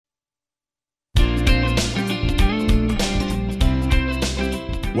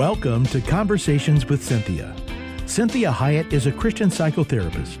Welcome to Conversations with Cynthia. Cynthia Hiett is a Christian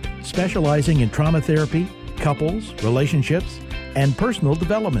psychotherapist specializing in trauma therapy, couples, relationships, and personal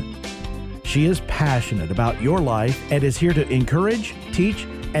development. She is passionate about your life and is here to encourage, teach,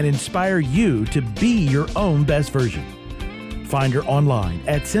 and inspire you to be your own best version. Find her online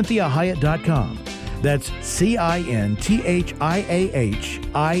at CynthiaHiett.com. That's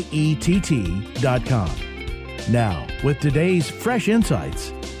CynthiaHiett.com. Now, with today's fresh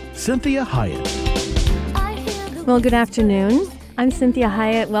insights, Cynthia Hiett. Well, good afternoon. I'm Cynthia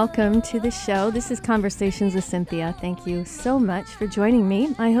Hiett. Welcome to the show. This is Conversations with Cynthia. Thank you so much for joining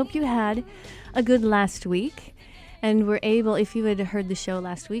me. I hope you had a good last week and were able, if you had heard the show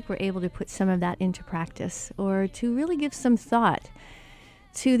last week, were able to put some of that into practice or to really give some thought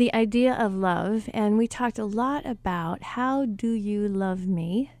to the idea of love. And we talked a lot about how do you love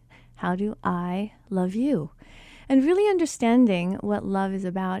me? How do I love you? And really understanding what love is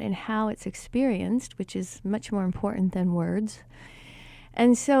about and how it's experienced, which is much more important than words.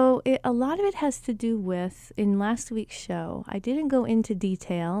 And so a lot of it has to do with, in last week's show, I didn't go into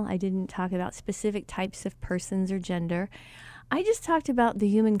detail. I didn't talk about specific types of persons or gender. I just talked about the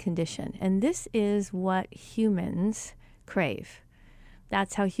human condition. And this is what humans crave.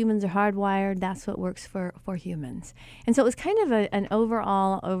 That's how humans are hardwired. That's what works for humans. And so it was kind of an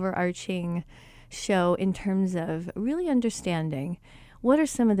overall, overarching show in terms of really understanding what are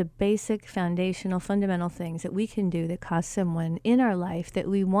some of the basic, foundational, fundamental things that we can do that cause someone in our life that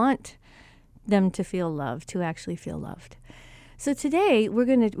we want them to feel loved, to actually feel loved. So today we're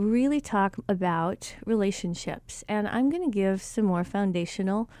going to really talk about relationships, and I'm going to give some more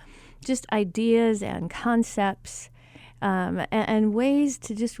foundational just ideas and concepts and ways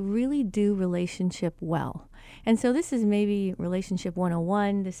to just really do relationship well. And so this is maybe Relationship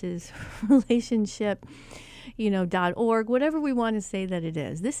 101. This is relationship, .org, whatever we want to say that it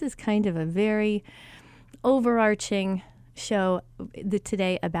is. This is kind of a very overarching show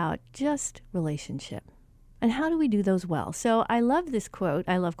today about just relationship. And how do we do those well? So I love this quote.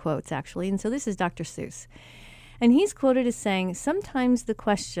 I love quotes, actually. And so this is Dr. Seuss. And he's quoted as saying, sometimes the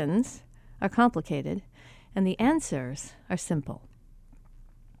questions are complicated and the answers are simple.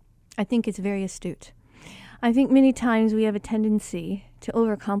 I think it's very astute. I think many times we have a tendency to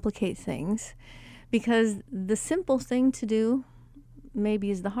overcomplicate things because the simple thing to do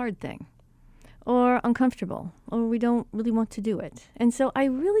maybe is the hard thing or uncomfortable, or we don't really want to do it. And so I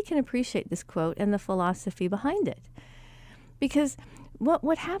really can appreciate this quote and the philosophy behind it. Because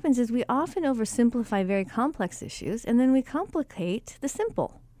what happens is we often oversimplify very complex issues and then we complicate the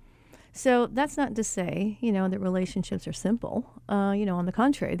simple. So that's not to say, that relationships are simple. On the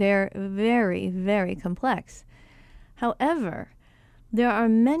contrary, they're very, very complex. However, there are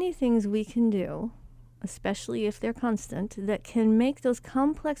many things we can do, especially if they're constant, that can make those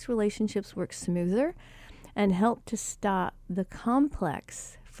complex relationships work smoother and help to stop the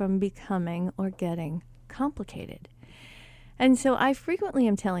complex from becoming or getting complicated. And so I frequently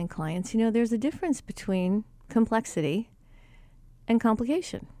am telling clients, there's a difference between complexity and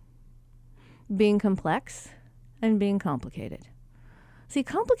complication. Being complex and being complicated. See,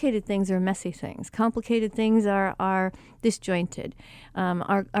 complicated things are messy things. Complicated things are disjointed,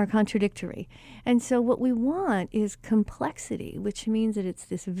 are contradictory. And so what we want is complexity, which means that it's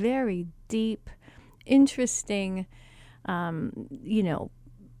this very deep, interesting,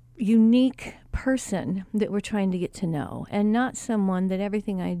 unique person that we're trying to get to know, and not someone that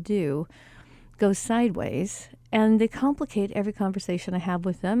everything I do goes sideways, and they complicate every conversation I have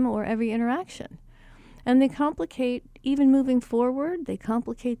with them or every interaction. And they complicate even moving forward. They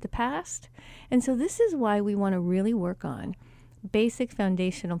complicate the past. And so this is why we want to really work on basic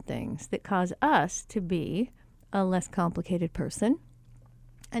foundational things that cause us to be a less complicated person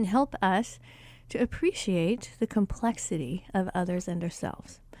and help us to appreciate the complexity of others and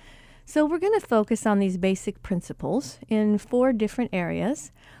ourselves. So we're going to focus on these basic principles in 4 different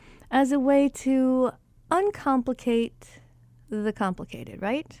areas as a way to uncomplicate the complicated,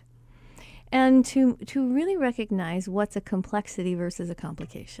 right? And to really recognize what's a complexity versus a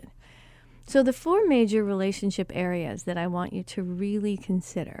complication. So the 4 major relationship areas that I want you to really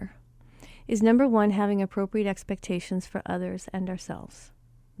consider is, number 1, having appropriate expectations for others and ourselves.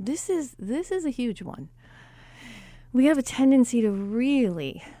 This is a huge one. We have a tendency to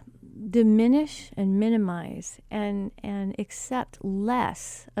really diminish and minimize and accept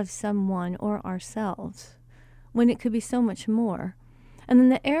less of someone or ourselves when it could be so much more. And then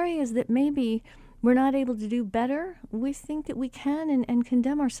the areas that maybe we're not able to do better, we think that we can and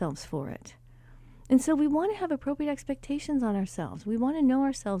condemn ourselves for it. And so we want to have appropriate expectations on ourselves. We want to know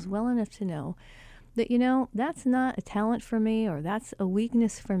ourselves well enough to know that, that's not a talent for me or that's a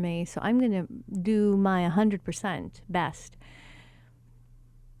weakness for me, so I'm going to do my 100% best.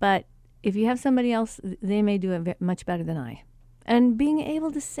 But if you have somebody else, they may do it much better than I. And being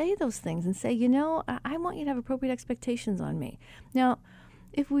able to say those things and say, I want you to have appropriate expectations on me. Now,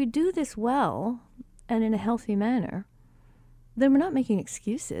 if we do this well and in a healthy manner, then we're not making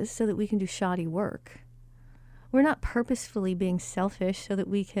excuses so that we can do shoddy work. We're not purposefully being selfish so that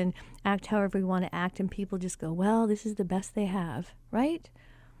we can act however we want to act and people just go, well, this is the best they have, right?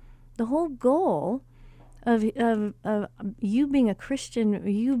 The whole goal of you being a Christian,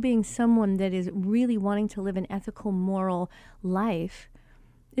 you being someone that is really wanting to live an ethical, moral life,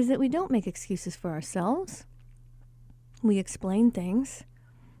 is that we don't make excuses for ourselves. We explain things,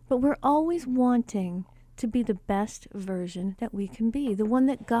 but we're always wanting to be the best version that we can be, the one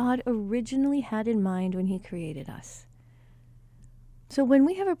that God originally had in mind when He created us. So when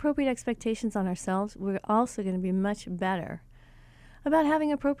we have appropriate expectations on ourselves, we're also going to be much better about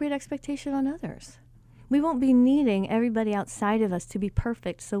having appropriate expectation on others. We won't be needing everybody outside of us to be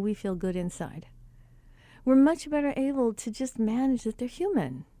perfect so we feel good inside. We're much better able to just manage that they're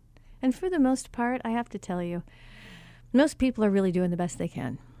human. And for the most part, I have to tell you, most people are really doing the best they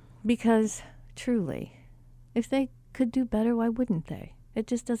can. Because, truly, if they could do better, why wouldn't they? It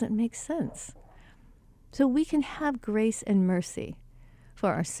just doesn't make sense. So we can have grace and mercy for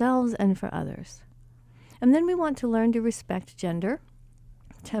ourselves and for others. And then we want to learn to respect gender,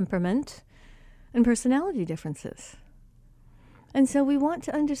 temperament, and personality differences. And so we want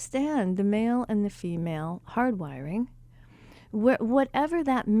to understand the male and the female hardwiring. Whatever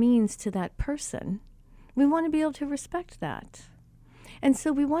that means to that person, we want to be able to respect that. And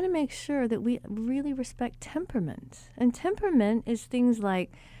so we want to make sure that we really respect temperament. And temperament is things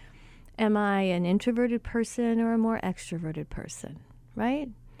like, am I an introverted person or a more extroverted person, right?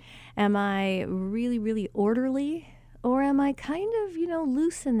 Am I really, really orderly? Or am I kind of,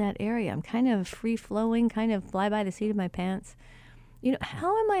 loose in that area? I'm kind of free-flowing, kind of fly by the seat of my pants.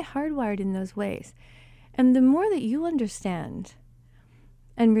 How am I hardwired in those ways? And the more that you understand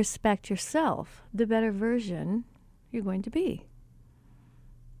and respect yourself, the better version you're going to be.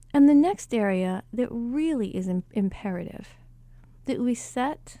 And the next area that really is imperative, that we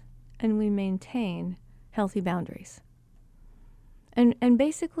set and we maintain healthy boundaries. And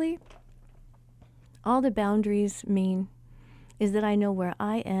basically, all the boundaries mean is that I know where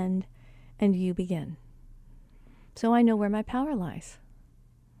I end and you begin. So I know where my power lies.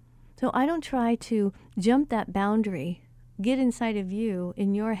 So I don't try to jump that boundary, get inside of you,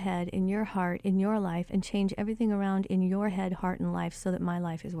 in your head, in your heart, in your life, and change everything around in your head, heart, and life so that my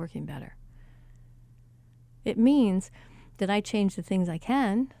life is working better. It means that I change the things I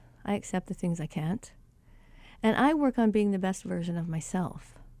can, I accept the things I can't, and I work on being the best version of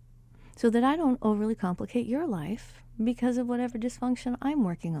myself so that I don't overly complicate your life because of whatever dysfunction I'm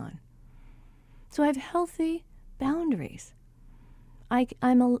working on. So I have healthy boundaries.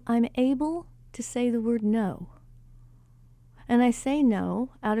 I'm able to say the word no. And I say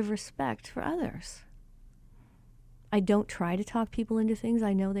no out of respect for others. I don't try to talk people into things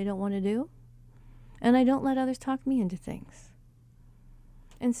I know they don't want to do. And I don't let others talk me into things.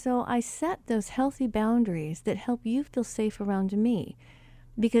 And so I set those healthy boundaries that help you feel safe around me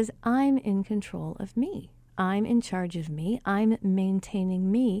because I'm in control of me. I'm in charge of me. I'm maintaining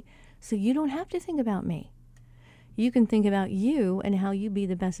me, so you don't have to think about me. You can think about you and how you be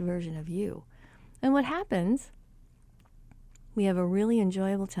the best version of you. And what happens, we have a really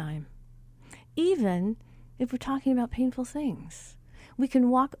enjoyable time. Even if we're talking about painful things, we can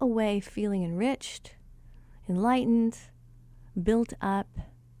walk away feeling enriched, enlightened, built up,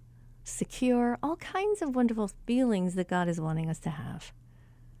 secure, all kinds of wonderful feelings that God is wanting us to have.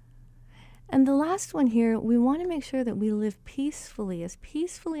 And the last one here, we want to make sure that we live peacefully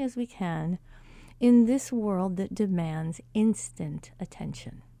as we can in this world that demands instant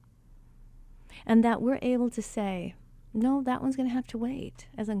attention. And that we're able to say, no, that one's going to have to wait.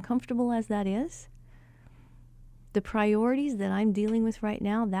 As uncomfortable as that is, the priorities that I'm dealing with right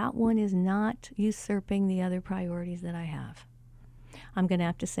now, that one is not usurping the other priorities that I have. I'm going to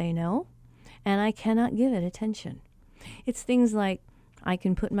have to say no, and I cannot give it attention. It's things like I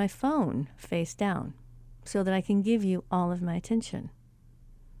can put my phone face down so that I can give you all of my attention.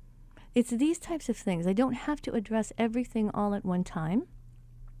 It's these types of things. I don't have to address everything all at one time.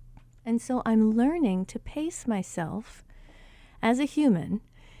 And so I'm learning to pace myself as a human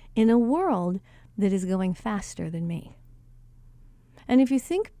in a world that is going faster than me. And if you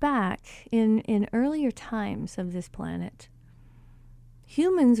think back in earlier times of this planet,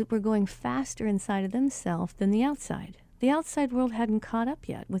 humans were going faster inside of themselves than the outside. The outside world hadn't caught up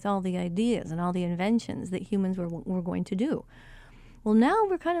yet with all the ideas and all the inventions that humans were going to do. Well, now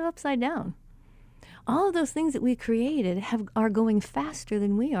we're kind of upside down. All of those things that we created are going faster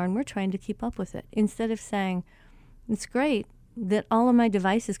than we are, and we're trying to keep up with it. Instead of saying, it's great that all of my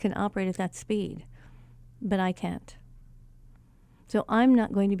devices can operate at that speed, but I can't. So I'm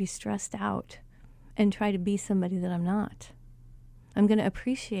not going to be stressed out and try to be somebody that I'm not. I'm going to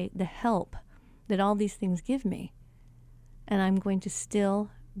appreciate the help that all these things give me, and I'm going to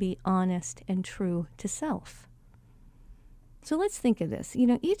still be honest and true to self. So let's think of this.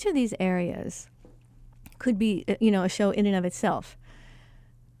 Each of these areas could be, a show in and of itself.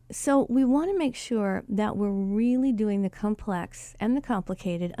 So we want to make sure that we're really doing the complex and the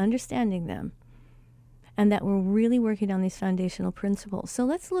complicated, understanding them, and that we're really working on these foundational principles. So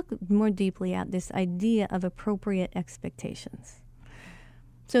let's look more deeply at this idea of appropriate expectations.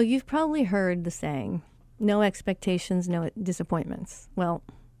 So you've probably heard the saying, no expectations, no disappointments. Well,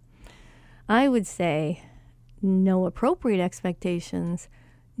 I would say no appropriate expectations,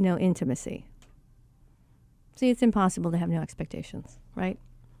 no intimacy. See, it's impossible to have no expectations, right?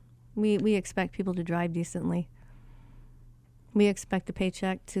 We expect people to drive decently. We expect a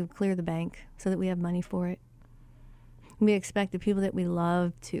paycheck to clear the bank so that we have money for it. We expect the people that we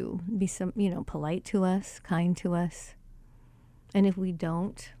love to be polite to us, kind to us. And if we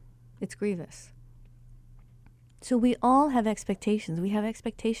don't, it's grievous. So we all have expectations. We have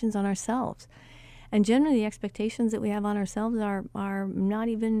expectations on ourselves. And generally the expectations that we have on ourselves are not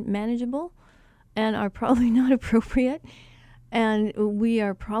even manageable and are probably not appropriate. And we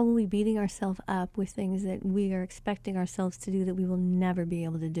are probably beating ourselves up with things that we are expecting ourselves to do that we will never be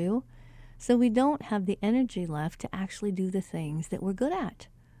able to do. So we don't have the energy left to actually do the things that we're good at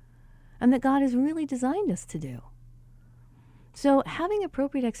and that God has really designed us to do. So having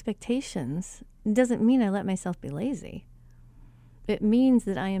appropriate expectations doesn't mean I let myself be lazy. It means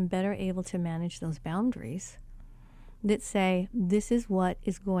that I am better able to manage those boundaries that say, this is what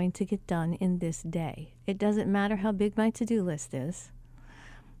is going to get done in this day. It doesn't matter how big my to-do list is.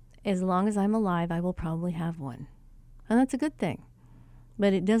 As long as I'm alive, I will probably have one. And that's a good thing.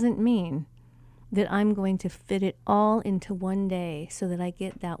 But it doesn't mean that I'm going to fit it all into one day so that I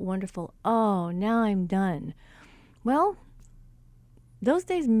get that wonderful, oh, now I'm done. Well, those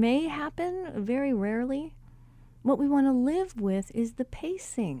days may happen very rarely. What we want to live with is the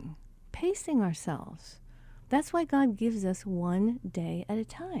pacing ourselves. That's why God gives us one day at a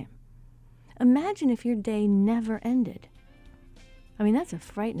time. Imagine if your day never ended. I mean, that's a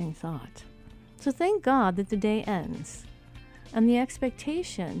frightening thought. So thank God that the day ends. And the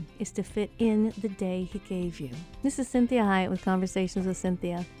expectation is to fit in the day He gave you. This is Cynthia Hiett with Conversations with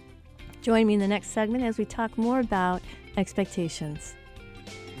Cynthia. Join me in the next segment as we talk more about expectations.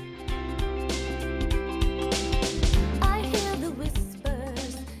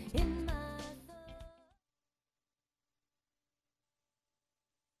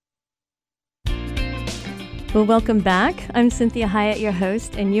 Well, welcome back. I'm Cynthia Hiett, your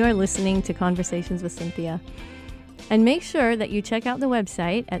host, and you are listening to Conversations with Cynthia. And make sure that you check out the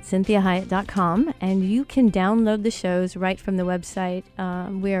website at cynthiahiett.com, and you can download the shows right from the website.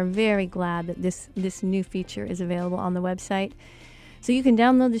 We are very glad that this new feature is available on the website. So you can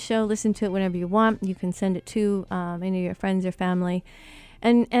download the show, listen to it whenever you want. You can send it to any of your friends or family.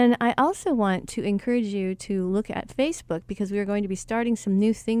 And I also want to encourage you to look at Facebook, because we are going to be starting some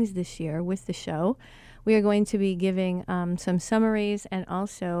new things this year with the show. We are going to be giving some summaries and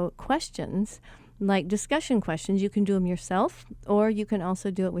also questions, like discussion questions. You can do them yourself, or you can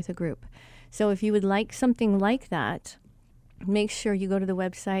also do it with a group. So if you would like something like that, make sure you go to the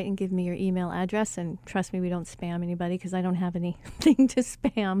website and give me your email address. And trust me, we don't spam anybody, because I don't have anything to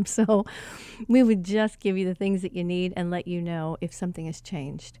spam. So we would just give you the things that you need and let you know if something has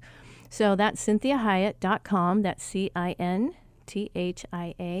changed. So that's cynthiahiett.com. That's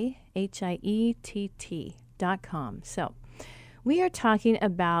CINTHIAHIETT.com. So we are talking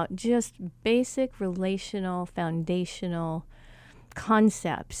about just basic relational, foundational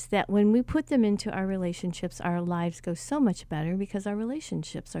concepts that when we put them into our relationships, our lives go so much better because our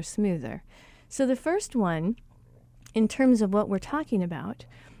relationships are smoother. So the first one, in terms of what we're talking about,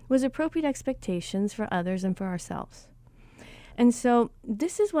 was appropriate expectations for others and for ourselves. And so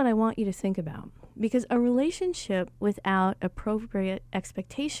this is what I want you to think about, because a relationship without appropriate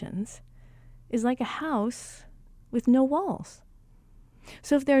expectations is like a house with no walls.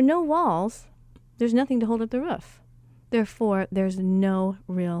 So if there are no walls, there's nothing to hold up the roof. Therefore, there's no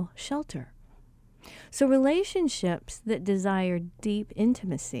real shelter. So relationships that desire deep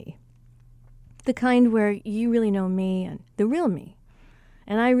intimacy, the kind where you really know me and the real me,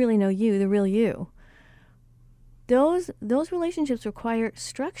 and I really know you, the real you, those relationships require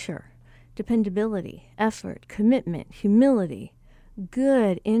structure, dependability, effort, commitment, humility,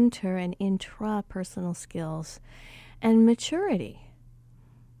 good inter and intrapersonal skills, and maturity.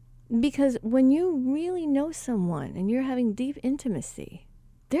 Because when you really know someone and you're having deep intimacy,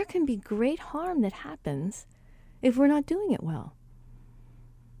 there can be great harm that happens if we're not doing it well.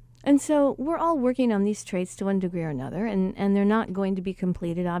 And so we're all working on these traits to one degree or another, and they're not going to be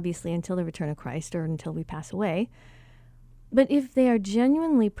completed, obviously, until the return of Christ or until we pass away. But if they are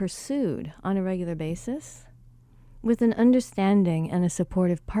genuinely pursued on a regular basis, with an understanding and a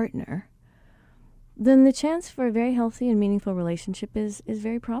supportive partner, then the chance for a very healthy and meaningful relationship is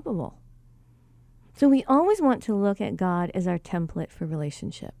very probable. So we always want to look at God as our template for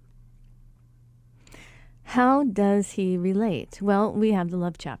relationship. How does he relate? Well, we have the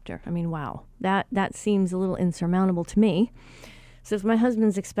love chapter. I mean, wow, that seems a little insurmountable to me. So if my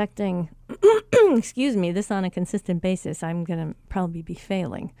husband's expecting, excuse me, this on a consistent basis, I'm going to probably be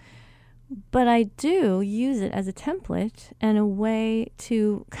failing. But I do use it as a template and a way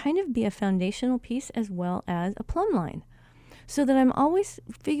to kind of be a foundational piece as well as a plumb line, so that I'm always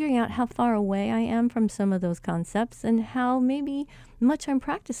figuring out how far away I am from some of those concepts and how maybe much I'm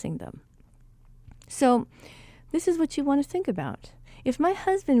practicing them. So this is what you want to think about. If my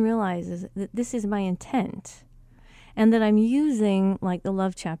husband realizes that this is my intent and that I'm using like the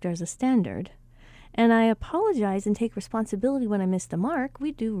love chapter as a standard, and I apologize and take responsibility when I miss the mark,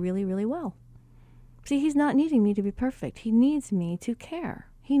 we do really, really well. See, he's not needing me to be perfect. He needs me to care.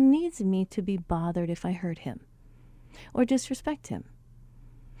 He needs me to be bothered if I hurt him or disrespect him.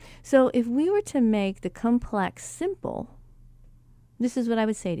 So if we were to make the complex simple, this is what I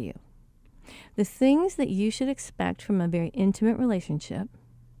would say to you. The things that you should expect from a very intimate relationship,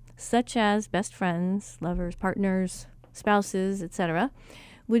 such as best friends, lovers, partners, spouses, etc.,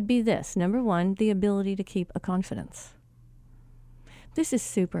 would be this. Number one, the ability to keep a confidence. This is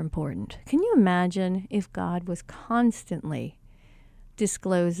super important. Can you imagine if God was constantly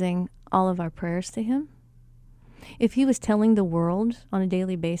disclosing all of our prayers to him? If he was telling the world on a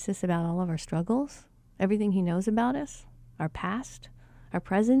daily basis about all of our struggles, everything he knows about us, our past, our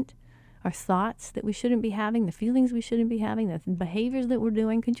present, our thoughts that we shouldn't be having, the feelings we shouldn't be having, the behaviors that we're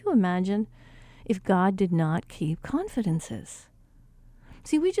doing, could you imagine if God did not keep confidences?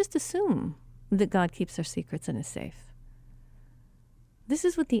 See, we just assume that God keeps our secrets and is safe. This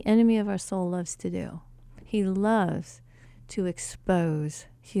is what the enemy of our soul loves to do. He loves to expose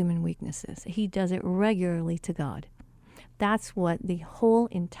human weaknesses. He does it regularly to God. That's what the whole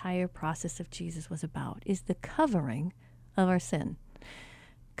entire process of Jesus was about, is the covering of our sin.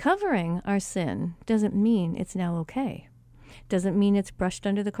 Covering our sin doesn't mean it's now okay. Doesn't mean it's brushed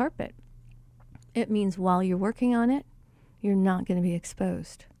under the carpet. It means while you're working on it, you're not going to be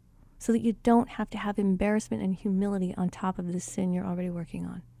exposed, so that you don't have to have embarrassment and humility on top of the sin you're already working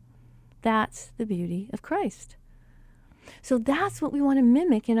on. That's the beauty of Christ. So that's what we want to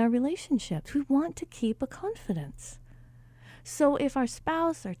mimic in our relationships. We want to keep a confidence. So if our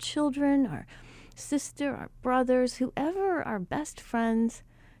spouse, our children, our sister, our brothers, whoever our best friends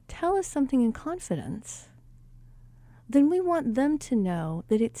tell us something in confidence, then we want them to know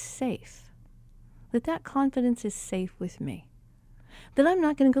that it's safe. That confidence is safe with me. That I'm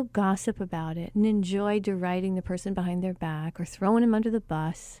not going to go gossip about it and enjoy deriding the person behind their back or throwing them under the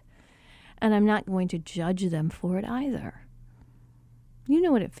bus. And I'm not going to judge them for it either. You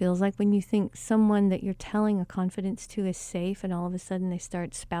know what it feels like when you think someone that you're telling a confidence to is safe and all of a sudden they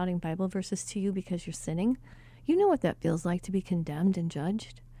start spouting Bible verses to you because you're sinning? You know what that feels like to be condemned and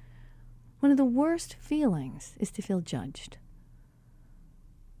judged? One of the worst feelings is to feel judged.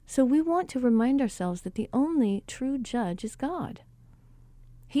 So we want to remind ourselves that the only true judge is God.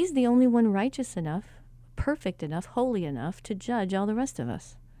 He's the only one righteous enough, perfect enough, holy enough to judge all the rest of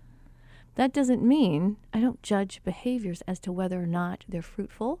us. That doesn't mean I don't judge behaviors as to whether or not they're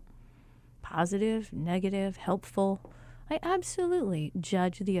fruitful, positive, negative, helpful. I absolutely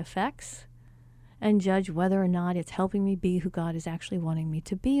judge the effects and judge whether or not it's helping me be who God is actually wanting me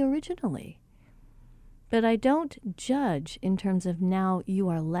to be originally. But I don't judge in terms of now you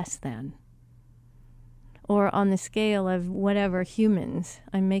are less than. Or on the scale of whatever humans,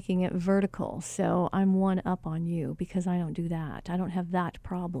 I'm making it vertical. So I'm one up on you because I don't do that. I don't have that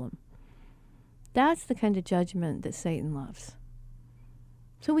problem. That's the kind of judgment that Satan loves.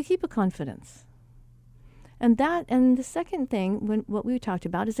 So we keep a confidence. And the second thing, what we talked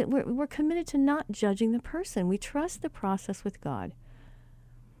about, is that we're committed to not judging the person. We trust the process with God.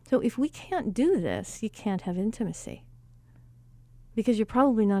 So if we can't do this, you can't have intimacy, because you're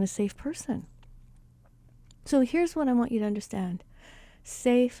probably not a safe person. So here's what I want you to understand.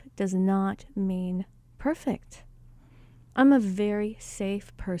 Safe does not mean perfect. I'm a very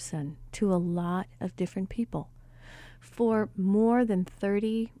safe person to a lot of different people for more than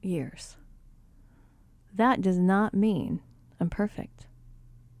 30 years. That does not mean I'm perfect.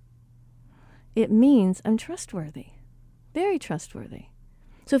 It means I'm trustworthy, very trustworthy.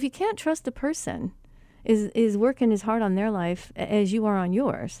 So if you can't trust the person is working as hard on their life as you are on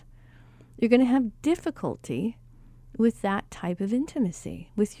yours, you're going to have difficulty with that type of intimacy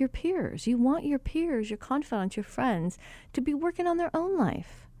with your peers. You want your peers, your confidants, your friends to be working on their own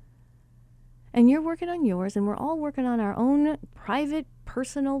life. And you're working on yours, and we're all working on our own private,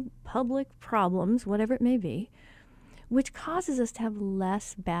 personal, public problems, whatever it may be, which causes us to have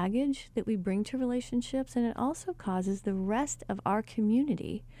less baggage that we bring to relationships, and it also causes the rest of our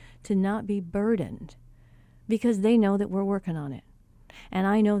community to not be burdened because they know that we're working on it, and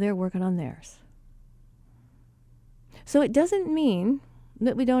I know they're working on theirs. So it doesn't mean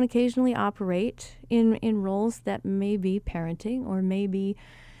that we don't occasionally operate in roles that may be parenting or may be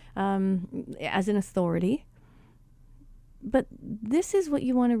as an authority. But this is what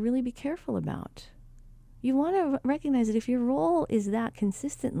you want to really be careful about. You want to recognize that if your role is that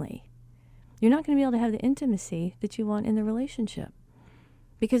consistently, you're not going to be able to have the intimacy that you want in the relationship,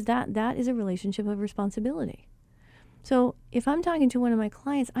 because that is a relationship of responsibility. So if I'm talking to one of my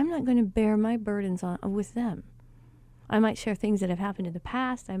clients, I'm not going to bear my burdens with them. I might share things that have happened in the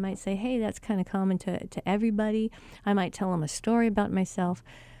past. I might say, hey, that's kind of common to everybody. I might tell them a story about myself.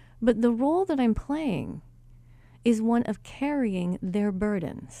 But the role that I'm playing is one of carrying their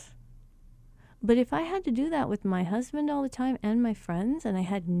burdens. But if I had to do that with my husband all the time and my friends, and I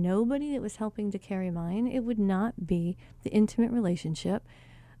had nobody that was helping to carry mine, it would not be the intimate relationship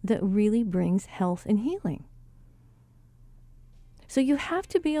that really brings health and healing. So you have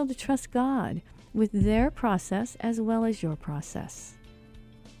to be able to trust God with their process as well as your process.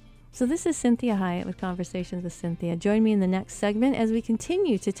 So this is Cynthia Hiett with Conversations with Cynthia. Join me in the next segment as we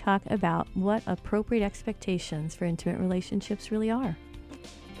continue to talk about what appropriate expectations for intimate relationships really are.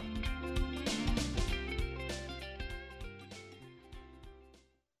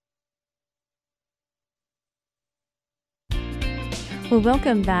 Well,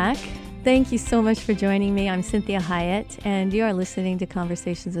 welcome back. Thank you so much for joining me. I'm Cynthia Hiett, and you are listening to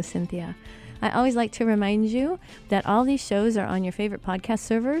Conversations with Cynthia. I always like to remind you that all these shows are on your favorite podcast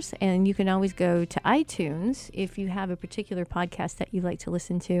servers, and you can always go to iTunes if you have a particular podcast that you like to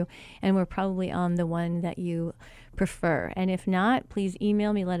listen to, and we're probably on the one that you prefer. And if not, please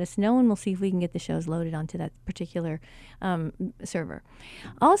email me, let us know, and we'll see if we can get the shows loaded onto that particular server.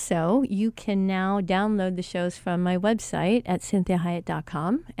 Also, you can now download the shows from my website at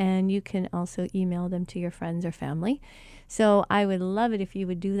cynthiahiett.com, and you can also email them to your friends or family. So I would love it if you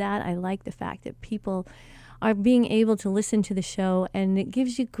would do that. I like the fact that people are being able to listen to the show, and it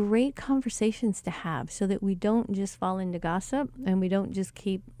gives you great conversations to have so that we don't just fall into gossip and we don't just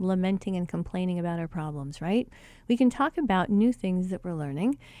keep lamenting and complaining about our problems, right? We can talk about new things that we're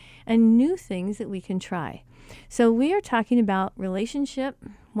learning and new things that we can try. So we are talking about Relationship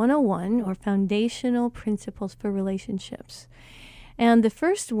 101, or Foundational Principles for Relationships. And the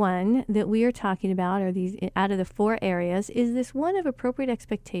first one that we are talking about, or these out of the 4 areas, is this one of appropriate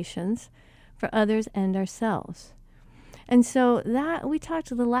expectations for others and ourselves. And so that we talked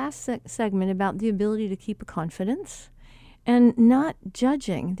to the last segment about the ability to keep a confidence and not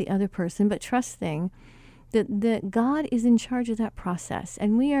judging the other person, but trusting that God is in charge of that process.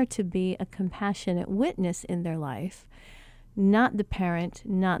 And we are to be a compassionate witness in their life, not the parent,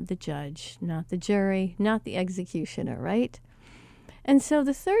 not the judge, not the jury, not the executioner, right? And so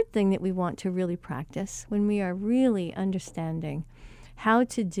the third thing that we want to really practice when we are really understanding how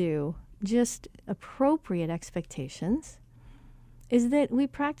to do just appropriate expectations is that we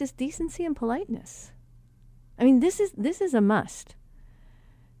practice decency and politeness. I mean, this is a must.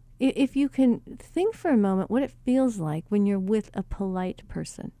 If you can think for a moment what it feels like when you're with a polite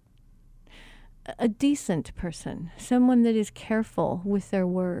person, a decent person, someone that is careful with their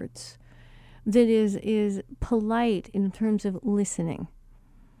words, that is polite in terms of listening,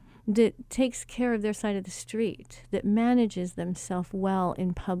 that takes care of their side of the street, that manages themselves well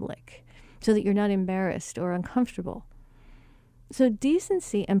in public so that you're not embarrassed or uncomfortable. So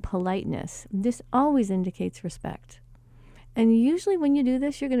decency and politeness, this always indicates respect. And usually when you do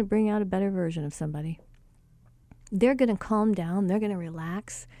this, you're going to bring out a better version of somebody. They're going to calm down, they're going to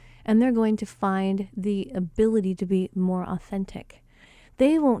relax, and they're going to find the ability to be more authentic.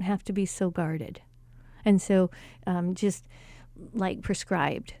 They won't have to be so guarded and so just like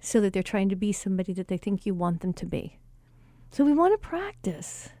prescribed so that they're trying to be somebody that they think you want them to be. So we want to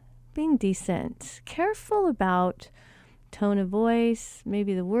practice being decent, careful about tone of voice,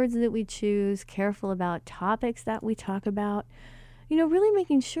 maybe the words that we choose, careful about topics that we talk about, really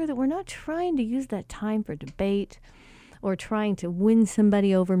making sure that we're not trying to use that time for debate or trying to win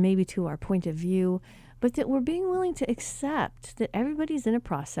somebody over maybe to our point of view, but that we're being willing to accept that everybody's in a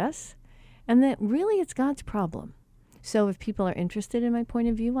process and that really it's God's problem. So if people are interested in my point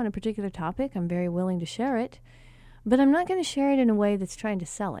of view on a particular topic, I'm very willing to share it, but I'm not going to share it in a way that's trying to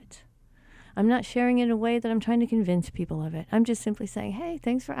sell it. I'm not sharing it in a way that I'm trying to convince people of it. I'm just simply saying, hey,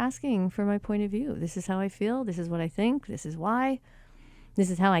 thanks for asking for my point of view. This is how I feel. This is what I think. This is why. This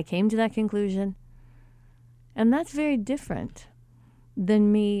is how I came to that conclusion. And that's very different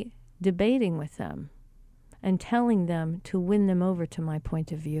than me debating with them and telling them to win them over to my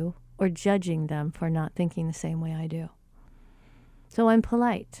point of view or judging them for not thinking the same way I do. So I'm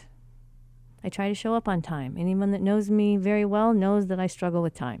polite. I try to show up on time. Anyone that knows me very well knows that I struggle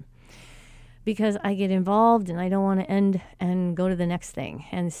with time because I get involved and I don't want to end and go to the next thing.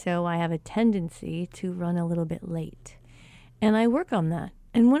 And so I have a tendency to run a little bit late. And I work on that.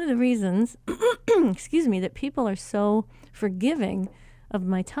 And one of the reasons, that people are so forgiving of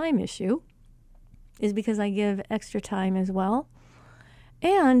my time issue is because I give extra time as well.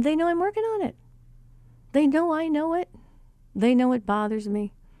 And they know I'm working on it. They know I know it. They know it bothers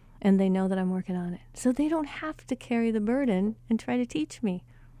me. And they know that I'm working on it. So they don't have to carry the burden and try to teach me.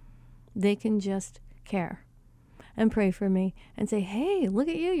 They can just care and pray for me and say, hey, look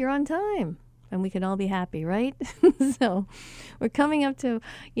at you, you're on time. And we can all be happy, right? So we're coming up to,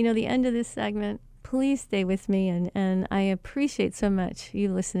 the end of this segment. Please stay with me. And I appreciate so much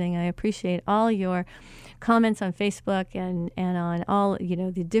you listening. I appreciate all your comments on Facebook and on all,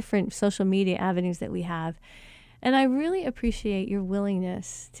 the different social media avenues that we have. And I really appreciate your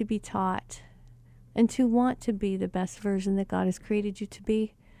willingness to be taught and to want to be the best version that God has created you to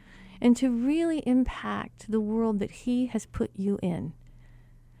be and to really impact the world that He has put you in,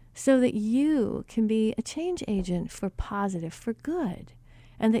 so that you can be a change agent for positive, for good,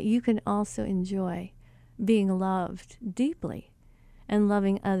 and that you can also enjoy being loved deeply and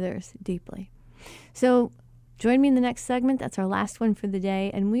loving others deeply. So join me in the next segment. That's our last one for the day,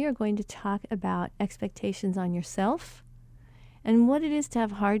 and we are going to talk about expectations on yourself and what it is to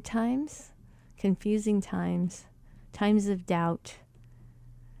have hard times, confusing times, times of doubt,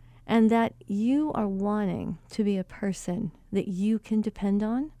 and that you are wanting to be a person that you can depend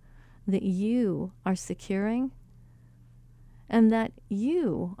on, that you are securing, and that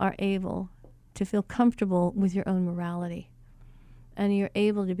you are able to feel comfortable with your own morality, and you're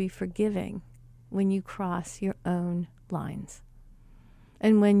able to be forgiving when you cross your own lines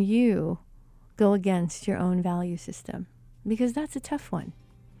and when you go against your own value system, because that's a tough one.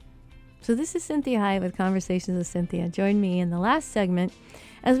 So this is Cynthia Hiett with Conversations with Cynthia. Join me in the last segment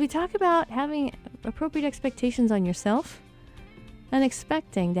as we talk about having appropriate expectations on yourself and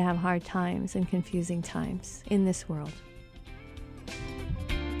expecting to have hard times and confusing times in this world.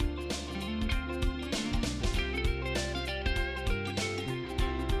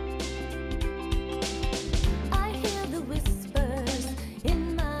 I hear the whispers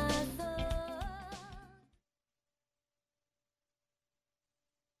in my thoughts.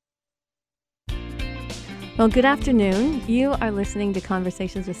 Well, good afternoon. You are listening to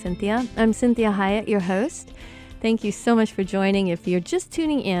Conversations with Cynthia. I'm Cynthia Hiett, your host. Thank you so much for joining. If you're just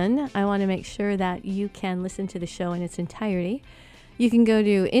tuning in, I want to make sure that you can listen to the show in its entirety. You can go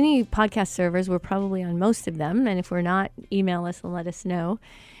to any podcast servers. We're probably on most of them. And if we're not, email us and let us know.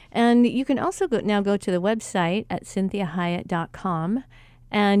 And you can also go to the website at cynthiahiett.com.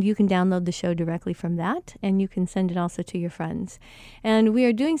 And you can download the show directly from that, and you can send it also to your friends. And we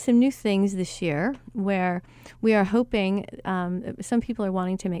are doing some new things this year where we are hoping, some people are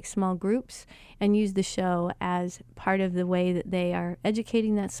wanting to make small groups and use the show as part of the way that they are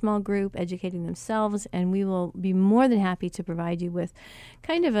educating that small group, educating themselves, and we will be more than happy to provide you with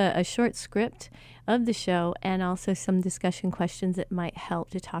kind of a short script of the show and also some discussion questions that might help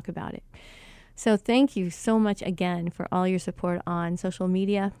to talk about it. So thank you so much again for all your support on social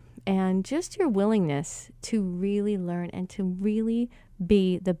media and just your willingness to really learn and to really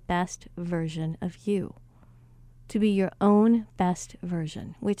be the best version of you, to be your own best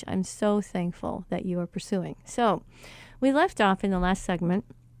version, which I'm so thankful that you are pursuing. So we left off in the last segment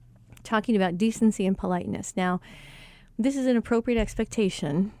talking about decency and politeness. Now, this is an appropriate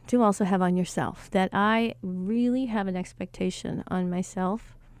expectation to also have on yourself, that I really have an expectation on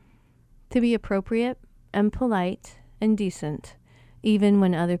myself to be appropriate and polite and decent, even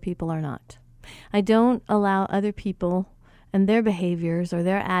when other people are not. I don't allow other people and their behaviors or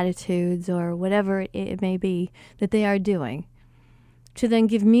their attitudes or whatever it may be that they are doing to then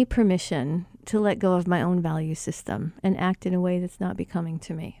give me permission to let go of my own value system and act in a way that's not becoming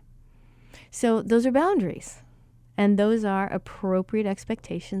to me. So those are boundaries. And those are appropriate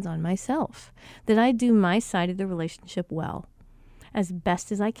expectations on myself, that I do my side of the relationship well, as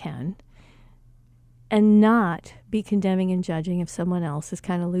best as I can, and not be condemning and judging if someone else is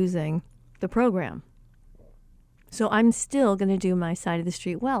kind of losing the program. So I'm still going to do my side of the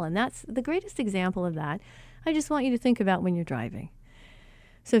street well. And that's the greatest example of that. I just want you to think about when you're driving.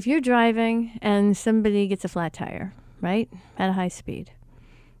 So if you're driving and somebody gets a flat tire, right, at a high speed,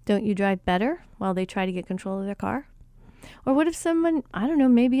 don't you drive better while they try to get control of their car? Or what if someone, I don't know,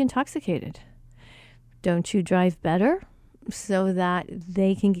 maybe intoxicated? Don't you drive better so that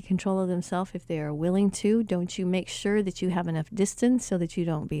they can get control of themselves if they are willing to? Don't you make sure that you have enough distance so that you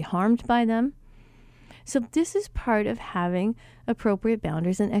don't be harmed by them? So this is part of having appropriate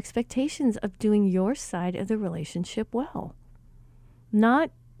boundaries and expectations of doing your side of the relationship well.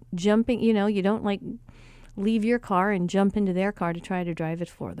 Not jumping, you don't like leave your car and jump into their car to try to drive it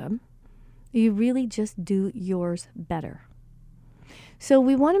for them. You really just do yours better. So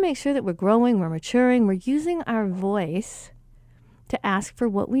we want to make sure that we're growing, we're maturing, we're using our voice to ask for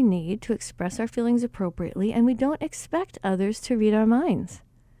what we need, to express our feelings appropriately, and we don't expect others to read our minds.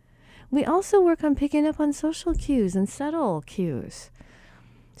 We also work on picking up on social cues and subtle cues.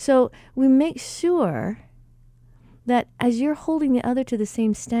 So we make sure that as you're holding the other to the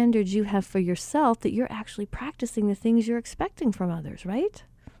same standards you have for yourself, that you're actually practicing the things you're expecting from others, right?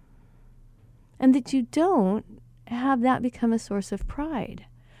 And that you don't have that become a source of pride,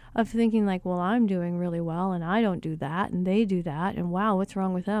 of thinking like, well, I'm doing really well and I don't do that and they do that. And wow, what's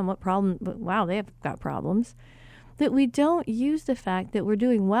wrong with them? What problem? Wow, they've got problems. That we don't use the fact that we're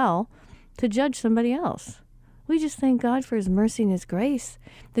doing well to judge somebody else. We just thank God for his mercy and his grace,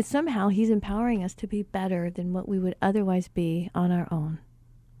 that somehow he's empowering us to be better than what we would otherwise be on our own.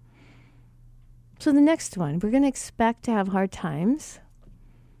 So the next one, we're going to expect to have hard times,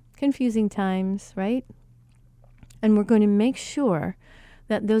 confusing times, right? And we're going to make sure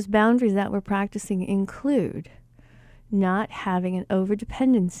that those boundaries that we're practicing include not having an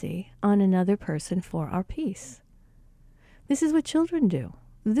overdependency on another person for our peace. This is what children do.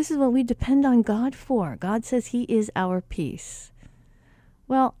 This is what we depend on God for. God says he is our peace.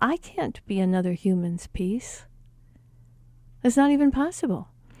 Well, I can't be another human's peace. It's not even possible.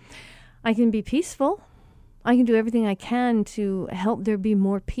 I can be peaceful. I can do everything I can to help there be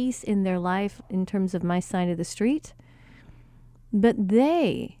more peace in their life in terms of my side of the street. But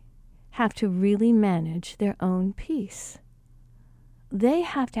they have to really manage their own peace. They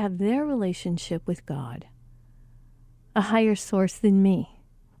have to have their relationship with God, a higher source than me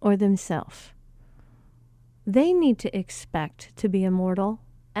or themselves. They need to expect to be immortal,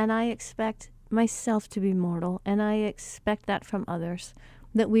 and I expect myself to be mortal, and I expect that from others,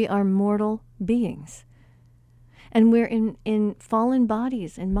 that we are mortal beings. And we're in fallen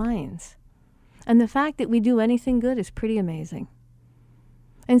bodies and minds. And the fact that we do anything good is pretty amazing.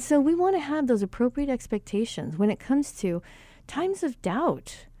 And so we want to have those appropriate expectations when it comes to times of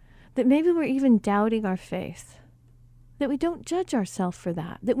doubt, that maybe we're even doubting our faith, that we don't judge ourselves for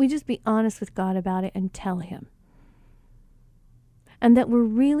that we just be honest with God about it and tell him. And that we're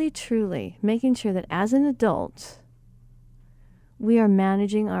really, truly making sure that as an adult, we are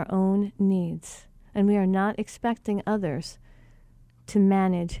managing our own needs. And we are not expecting others to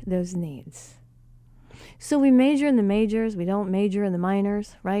manage those needs. So we major in the majors. We don't major in the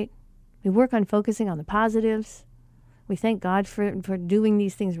minors, right? We work on focusing on the positives. We thank God for doing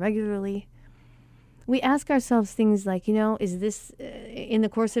these things regularly. We ask ourselves things like, is this, in the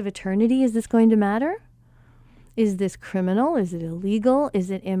course of eternity, is this going to matter? Is this criminal? Is it illegal?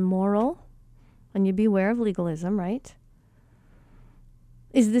 Is it immoral? And you beware of legalism, right?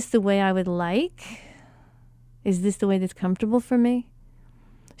 Is this the way I would like? Is this the way that's comfortable for me?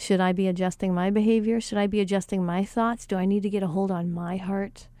 Should I be adjusting my behavior? Should I be adjusting my thoughts? Do I need to get a hold on my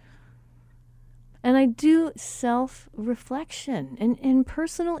heart? And I do self-reflection and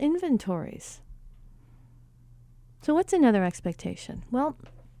personal inventories. So what's another expectation? Well,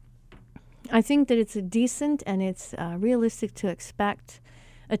 I think that it's decent and it's realistic to expect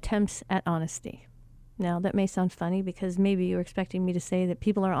attempts at honesty. Now, that may sound funny because maybe you're expecting me to say that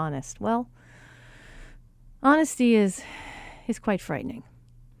people are honest. Well, honesty is quite frightening.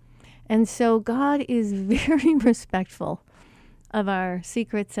 And so God is very respectful of our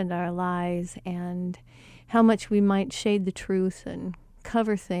secrets and our lies and how much we might shade the truth and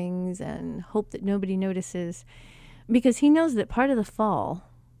cover things and hope that nobody notices, because he knows that part of the fall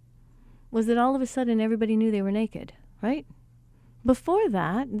was that all of a sudden everybody knew they were naked, right? Before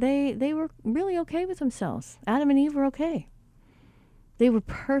that, they were really okay with themselves. Adam and Eve were okay. They were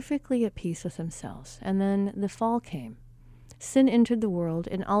perfectly at peace with themselves. And then the fall came. Sin entered the world,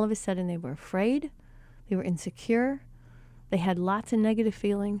 and all of a sudden they were afraid, they were insecure, they had lots of negative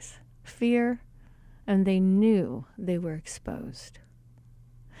feelings, fear, and they knew they were exposed.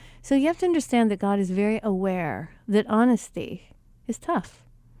 So you have to understand that God is very aware that honesty is tough.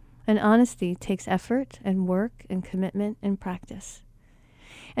 And honesty takes effort and work and commitment and practice.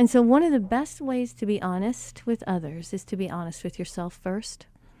 And so one of the best ways to be honest with others is to be honest with yourself first.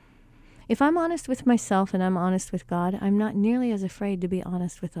 If I'm honest with myself and I'm honest with God, I'm not nearly as afraid to be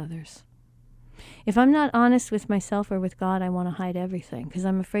honest with others. If I'm not honest with myself or with God, I want to hide everything because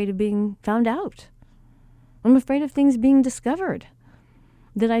I'm afraid of being found out. I'm afraid of things being discovered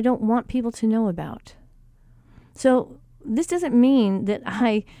that I don't want people to know about. So this doesn't mean that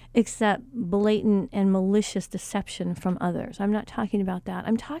I accept blatant and malicious deception from others. I'm not talking about that.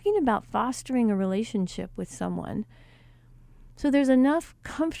 I'm talking about fostering a relationship with someone so there's enough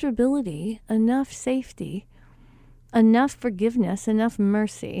comfortability, enough safety, enough forgiveness, enough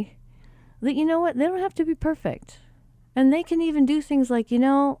mercy that, you know what, they don't have to be perfect. And they can even do things like,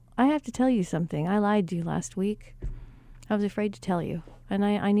 I have to tell you something. I lied to you last week. I was afraid to tell you. And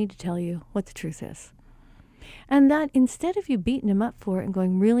I need to tell you what the truth is. And that instead of you beating him up for it and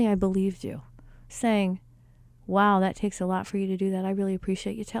going, really, I believed you, saying, wow, that takes a lot for you to do that. I really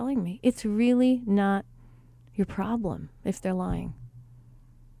appreciate you telling me. It's really not your problem if they're lying.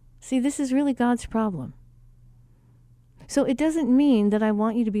 See, this is really God's problem. So it doesn't mean that I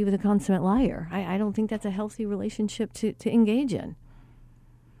want you to be with a consummate liar. I don't think that's a healthy relationship to engage in.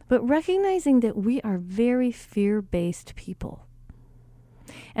 But recognizing that we are very fear-based people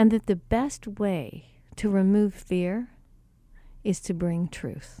and that the best way to remove fear is to bring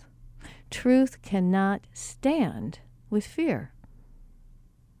truth. Truth cannot stand with fear.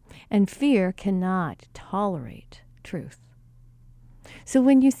 And fear cannot tolerate truth. So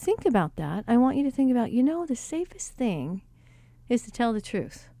when you think about that, I want you to think about, the safest thing is to tell the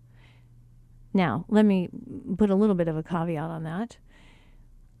truth. Now, let me put a little bit of a caveat on that.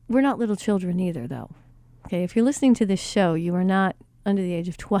 We're not little children either, though. Okay, if you're listening to this show, you are not under the age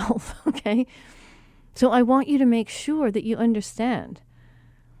of 12, okay? So I want you to make sure that you understand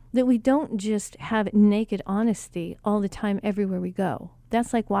that we don't just have naked honesty all the time everywhere we go.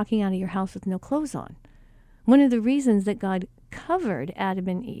 That's like walking out of your house with no clothes on. One of the reasons that God covered Adam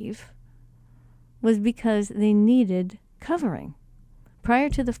and Eve was because they needed covering. Prior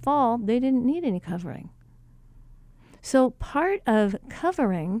to the fall, they didn't need any covering. So part of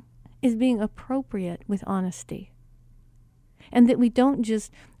covering is being appropriate with honesty. And that we don't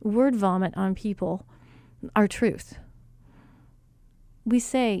just word vomit on people our truth. We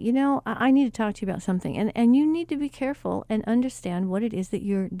say, I need to talk to you about something. And you need to be careful and understand what it is that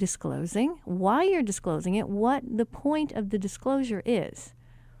you're disclosing, why you're disclosing it, what the point of the disclosure is.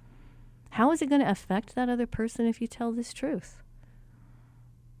 How is it going to affect that other person if you tell this truth?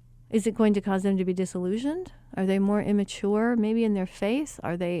 Is it going to cause them to be disillusioned? Are they more immature, maybe in their faith?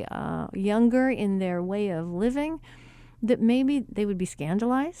 Are they younger in their way of living? That maybe they would be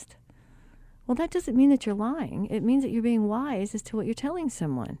scandalized? Well, that doesn't mean that you're lying. It means that you're being wise as to what you're telling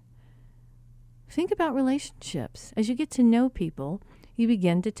someone. Think about relationships. As you get to know people, you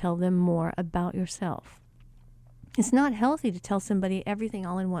begin to tell them more about yourself. It's not healthy to tell somebody everything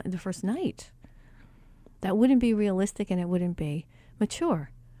all in the first night. That wouldn't be realistic and it wouldn't be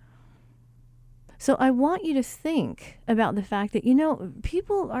mature. So I want you to think about the fact that,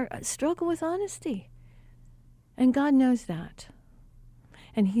 people struggle with honesty. And God knows that.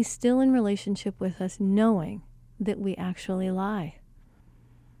 And he's still in relationship with us knowing that we actually lie.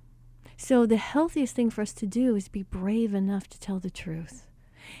 So the healthiest thing for us to do is be brave enough to tell the truth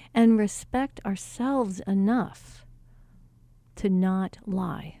and respect ourselves enough to not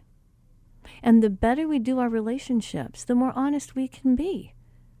lie. And the better we do our relationships, the more honest we can be.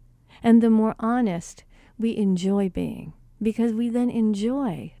 And the more honest we enjoy being. Because we then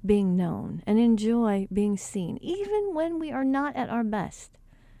enjoy being known and enjoy being seen, even when we are not at our best.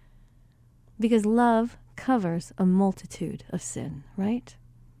 Because love covers a multitude of sin, right?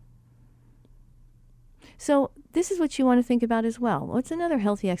 So this is what you want to think about as well. What's another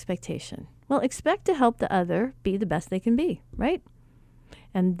healthy expectation? Well, expect to help the other be the best they can be, right?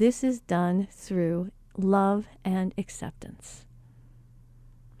 And this is done through love and acceptance.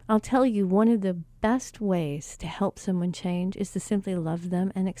 I'll tell you, one of the best ways to help someone change is to simply love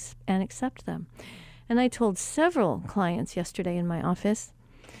them and accept them. And I told several clients yesterday in my office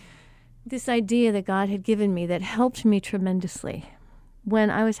this idea that God had given me that helped me tremendously when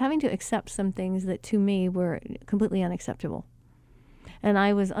I was having to accept some things that to me were completely unacceptable. And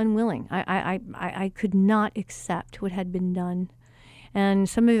I was unwilling. I could not accept what had been done. And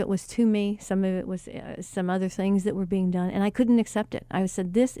some of it was to me, some of it was some other things that were being done, and I couldn't accept it. I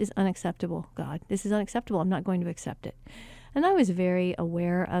said, this is unacceptable, God. This is unacceptable. I'm not going to accept it. And I was very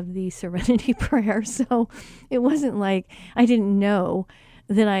aware of the serenity prayer, so it wasn't like I didn't know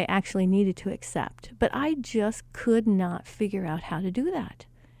that I actually needed to accept. But I just could not figure out how to do that.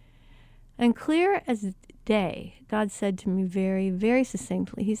 And clear as day, God said to me very, very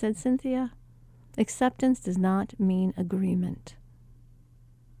succinctly, he said, Cynthia, acceptance does not mean agreement.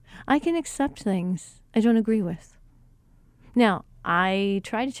 I can accept things I don't agree with. Now, I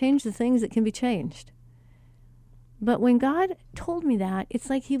try to change the things that can be changed. But when God told me that, it's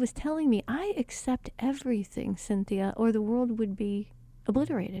like he was telling me, I accept everything, Cynthia, or the world would be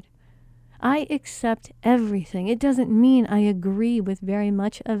obliterated. I accept everything. It doesn't mean I agree with very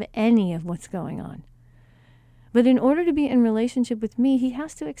much of any of what's going on. But in order to be in relationship with me, he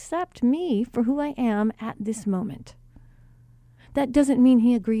has to accept me for who I am at this moment. That doesn't mean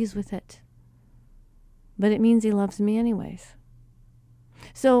he agrees with it, but it means he loves me anyways.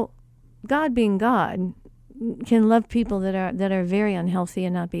 So God being God can love people that are very unhealthy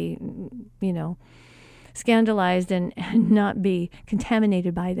and not be, scandalized and not be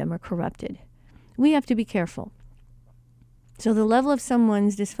contaminated by them or corrupted. We have to be careful. So the level of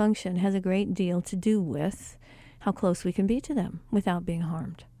someone's dysfunction has a great deal to do with how close we can be to them without being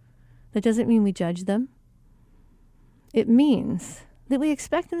harmed. That doesn't mean we judge them. It means that we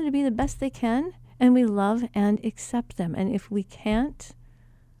expect them to be the best they can, and we love and accept them. And if we can't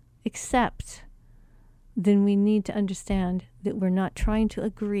accept, then we need to understand that we're not trying to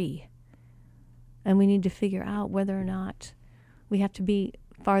agree. And we need to figure out whether or not we have to be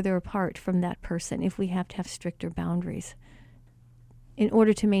farther apart from that person, if we have to have stricter boundaries in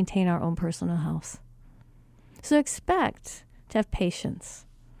order to maintain our own personal health. So expect to have patience.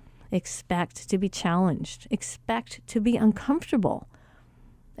 Expect to be challenged. Expect to be uncomfortable.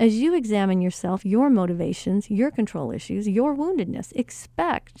 As you examine yourself, your motivations, your control issues, your woundedness,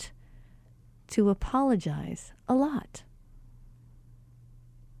 expect to apologize a lot.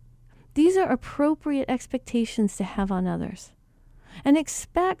 These are appropriate expectations to have on others. And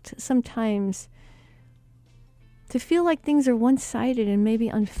expect sometimes to feel like things are one-sided and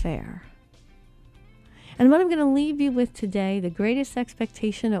maybe unfair. And what I'm going to leave you with today, the greatest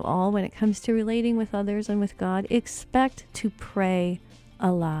expectation of all when it comes to relating with others and with God, expect to pray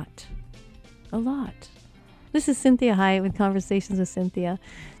a lot. A lot. This is Cynthia Hiett with Conversations with Cynthia.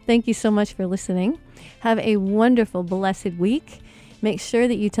 Thank you so much for listening. Have a wonderful, blessed week. Make sure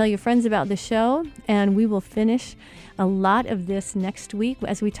that you tell your friends about the show, and we will finish a lot of this next week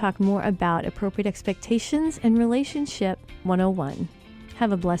as we talk more about appropriate expectations and Relationship 101.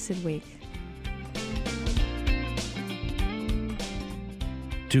 Have a blessed week.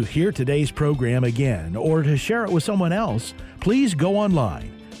 To hear today's program again or to share it with someone else, please go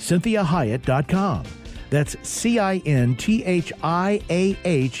online, CynthiaHiett.com. That's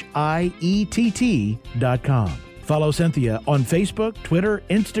CynthiaHiett.com. Follow Cynthia on Facebook, Twitter,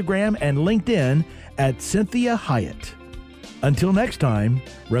 Instagram, and LinkedIn at Cynthia Hiett. Until next time,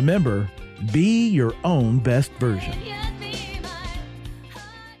 remember, be your own best version.